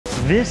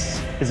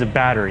This is a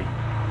battery,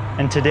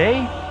 and today,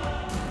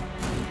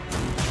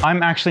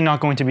 I'm actually not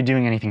going to be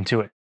doing anything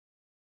to it.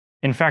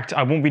 In fact,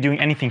 I won't be doing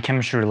anything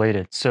chemistry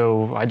related,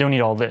 so I don't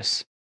need all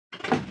this.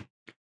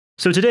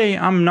 So today,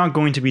 I'm not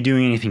going to be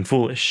doing anything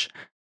foolish.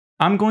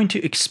 I'm going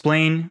to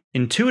explain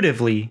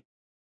intuitively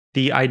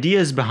the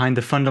ideas behind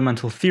the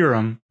fundamental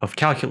theorem of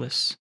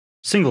calculus,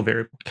 single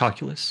variable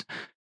calculus.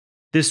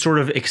 This sort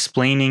of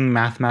explaining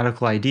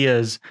mathematical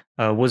ideas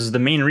was the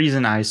main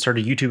reason I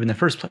started YouTube in the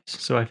first place,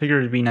 so I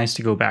figured it'd be nice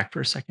to go back for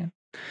a second.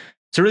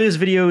 So really this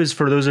video is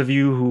for those of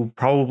you who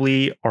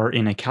probably are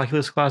in a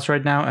calculus class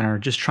right now and are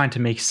just trying to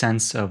make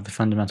sense of the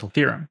fundamental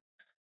theorem.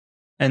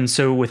 And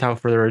so without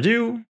further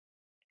ado,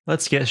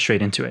 let's get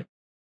straight into it.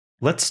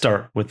 Let's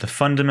start with the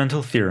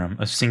fundamental theorem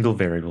of single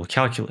variable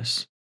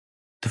calculus.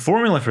 The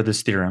formula for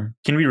this theorem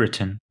can be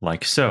written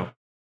like so.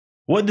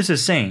 What this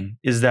is saying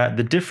is that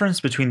the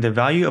difference between the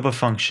value of a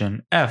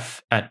function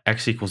f at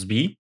x equals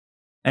b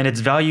and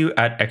its value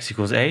at x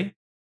equals a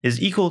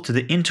is equal to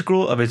the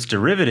integral of its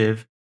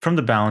derivative from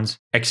the bounds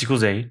x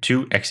equals a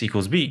to x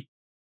equals b.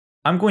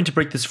 I'm going to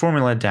break this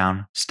formula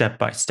down step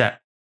by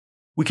step.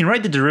 We can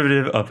write the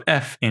derivative of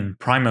f in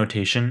prime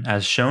notation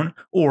as shown,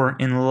 or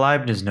in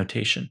Leibniz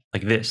notation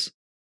like this.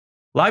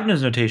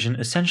 Leibniz notation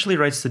essentially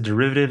writes the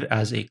derivative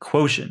as a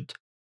quotient,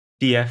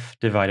 df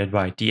divided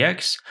by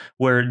dx,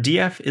 where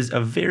df is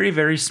a very,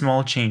 very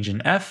small change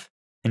in f,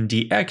 and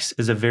dx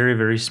is a very,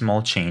 very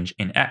small change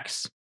in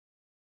x.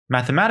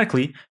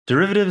 Mathematically,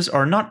 derivatives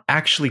are not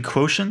actually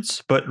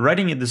quotients, but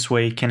writing it this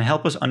way can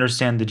help us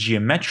understand the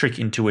geometric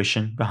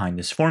intuition behind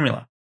this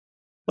formula.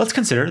 Let's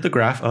consider the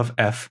graph of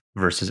f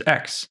versus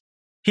x.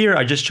 Here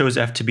I just chose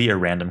f to be a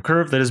random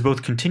curve that is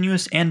both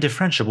continuous and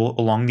differentiable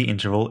along the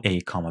interval a,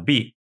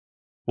 b.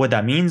 What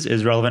that means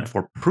is relevant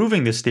for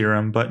proving this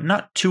theorem, but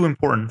not too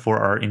important for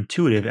our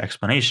intuitive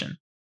explanation.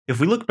 If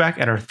we look back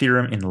at our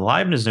theorem in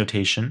Leibniz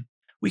notation,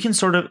 we can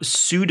sort of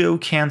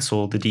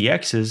pseudo-cancel the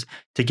dx's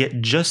to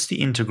get just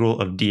the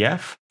integral of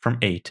df from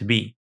a to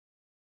b.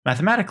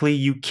 Mathematically,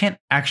 you can't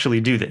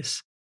actually do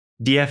this.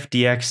 df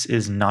dx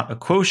is not a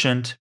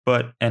quotient,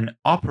 but an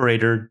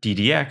operator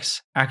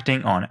ddx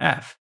acting on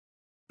f.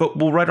 But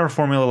we'll write our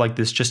formula like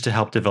this just to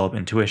help develop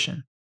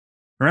intuition.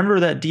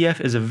 Remember that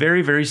df is a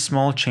very, very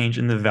small change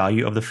in the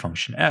value of the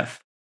function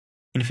f.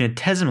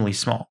 Infinitesimally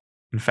small,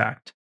 in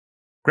fact.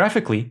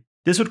 Graphically,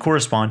 this would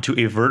correspond to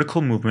a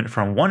vertical movement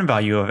from one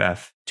value of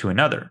f to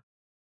another.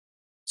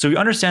 So we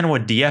understand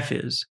what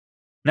df is.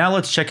 Now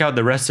let's check out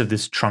the rest of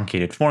this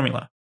truncated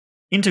formula.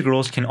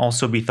 Integrals can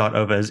also be thought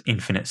of as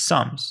infinite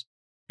sums.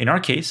 In our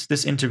case,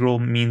 this integral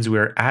means we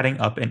are adding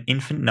up an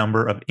infinite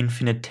number of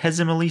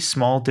infinitesimally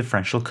small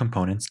differential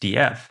components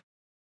df.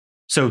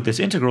 So this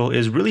integral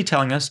is really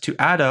telling us to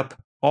add up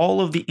all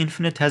of the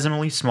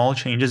infinitesimally small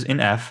changes in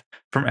f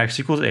from x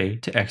equals a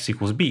to x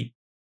equals b.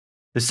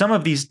 The sum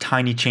of these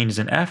tiny changes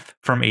in f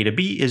from a to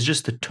b is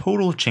just the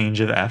total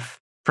change of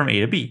f from a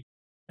to b.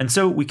 And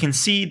so we can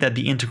see that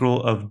the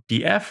integral of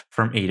df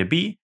from a to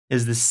b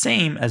is the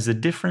same as the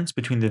difference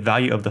between the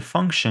value of the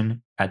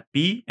function at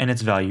b and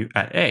its value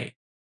at a.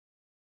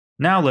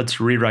 Now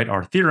let's rewrite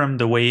our theorem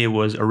the way it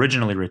was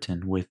originally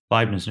written with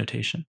Leibniz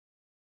notation.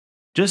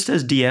 Just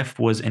as df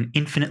was an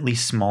infinitely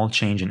small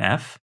change in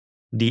f,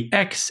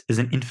 dx is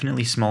an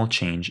infinitely small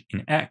change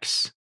in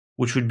x,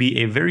 which would be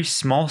a very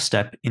small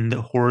step in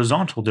the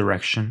horizontal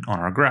direction on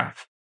our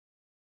graph.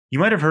 You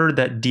might have heard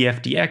that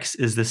df dx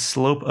is the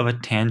slope of a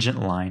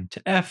tangent line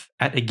to f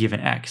at a given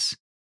x.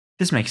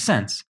 This makes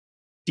sense.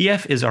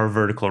 df is our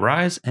vertical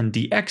rise and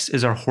dx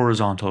is our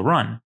horizontal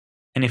run.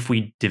 And if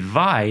we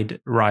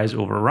divide rise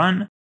over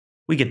run,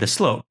 we get the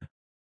slope.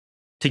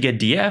 To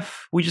get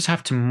df, we just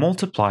have to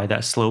multiply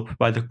that slope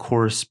by the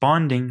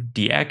corresponding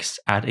dx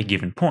at a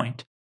given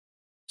point.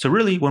 So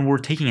really, when we're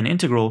taking an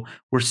integral,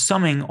 we're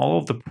summing all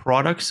of the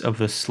products of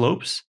the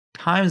slopes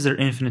times their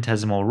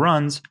infinitesimal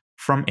runs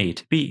from a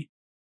to b,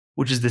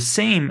 which is the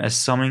same as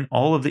summing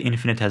all of the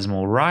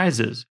infinitesimal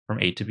rises from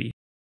a to b.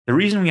 The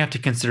reason we have to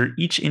consider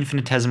each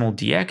infinitesimal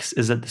dx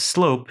is that the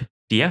slope,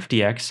 df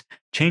dx,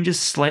 changes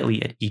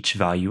slightly at each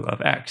value of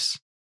x.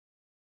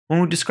 When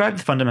we describe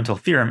the fundamental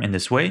theorem in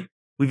this way,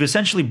 we've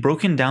essentially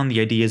broken down the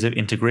ideas of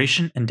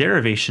integration and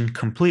derivation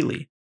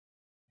completely.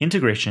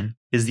 Integration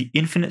is the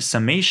infinite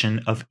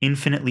summation of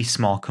infinitely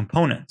small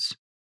components,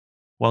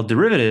 while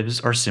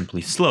derivatives are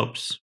simply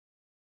slopes.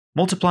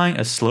 Multiplying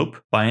a slope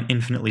by an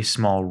infinitely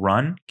small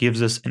run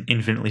gives us an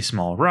infinitely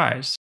small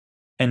rise,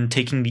 and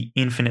taking the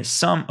infinite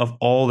sum of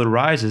all the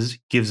rises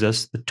gives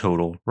us the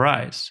total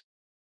rise.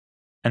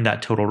 And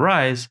that total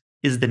rise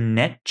is the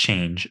net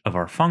change of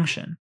our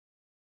function.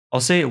 I'll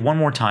say it one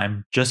more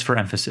time just for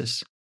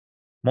emphasis.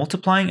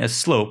 Multiplying a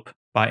slope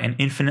by an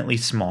infinitely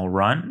small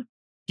run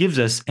gives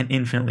us an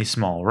infinitely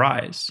small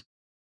rise,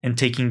 and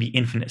taking the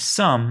infinite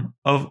sum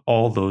of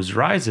all those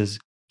rises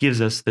gives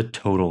us the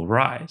total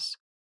rise.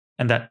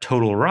 And that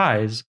total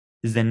rise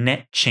is the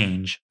net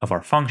change of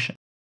our function.